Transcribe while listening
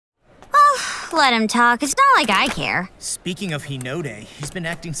Let him talk. It's not like I care. Speaking of Hinode, he's been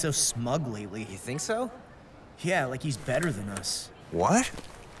acting so smug lately. You think so? Yeah, like he's better than us. What?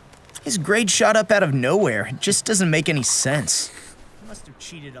 His grade shot up out of nowhere. It just doesn't make any sense. He must have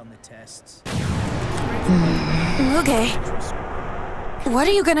cheated on the tests. Muge, what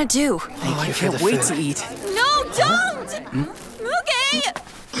are you gonna do? I can't wait to eat. No, don't!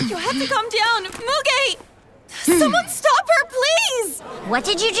 Muge! You have to calm down. Muge! Someone stop her, please! What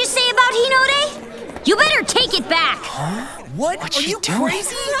did you just say about Hinode? You better take it back. What? What's Are she you doing?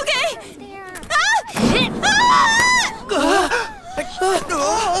 crazy? Muge!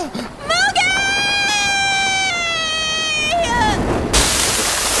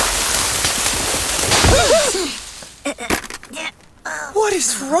 What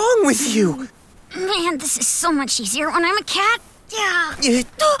is wrong with you? Man, this is so much easier when I'm a cat. Yeah.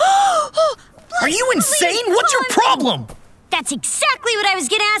 Are you insane? What's your problem? That's exactly what I was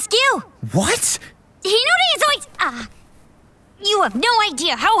gonna ask you. What? Hinode is always... you have no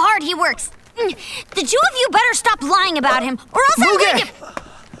idea how hard he works. The two of you better stop lying about him, or else I'm going to...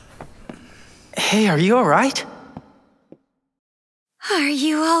 Hey, are you alright? Are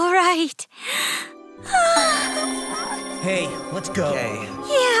you alright? Hey, let's go. Okay.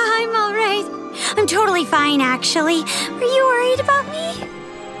 Yeah, I'm alright. I'm totally fine, actually. Are you worried about me?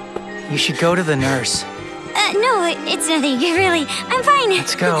 You should go to the nurse. No, it's nothing. Really, I'm fine.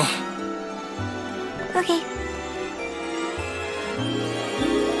 Let's go. Okay.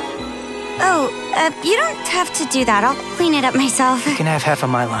 Oh, you don't have to do that. I'll clean it up myself. You can have half of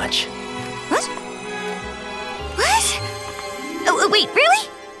my lunch. What? What? Oh, wait, really?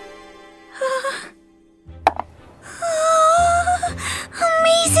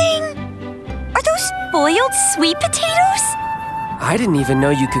 Amazing! Are those boiled sweet potatoes? I didn't even know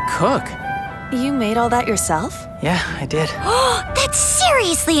you could cook. You made all that yourself? Yeah, I did. That's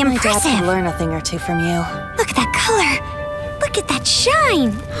seriously My dad impressive! could learn a thing or two from you. Look at that color! Look at that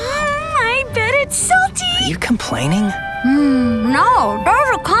shine! I bet it's salty! Are you complaining? No,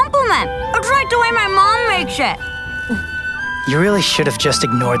 that's a compliment! It's like the way my mom makes it! You really should have just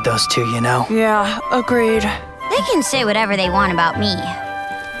ignored those two, you know? Yeah, agreed. They can say whatever they want about me.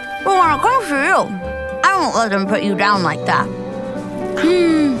 But when it comes to you, I won't let them put you down like that.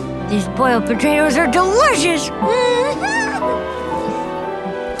 These boiled potatoes are delicious!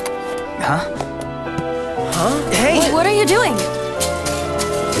 Huh? Hey! What are you doing?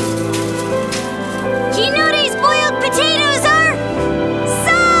 Hinode's boiled potatoes are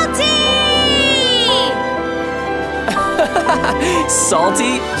salty!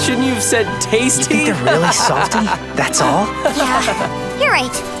 Salty? Shouldn't you have said You tasty? think they're really salty? That's all? Yeah, you're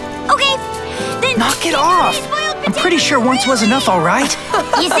right. Okay, then Knock it Hinode's off! boiled I'm pretty sure once was enough, alright?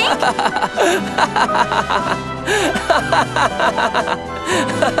 You think?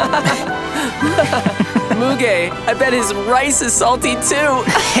 Muge, I bet his rice is salty too.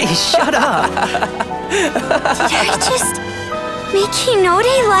 Hey, shut up! Did I just make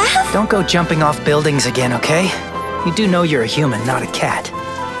Hinode laugh? Don't go jumping off buildings again, okay? You do know you're a human, not a cat.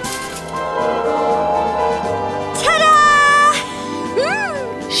 Ta-da!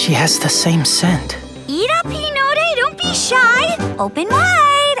 She has the same scent. Eat up, Hinode. Don't be shy. Open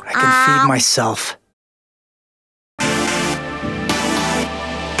wide. I can feed myself.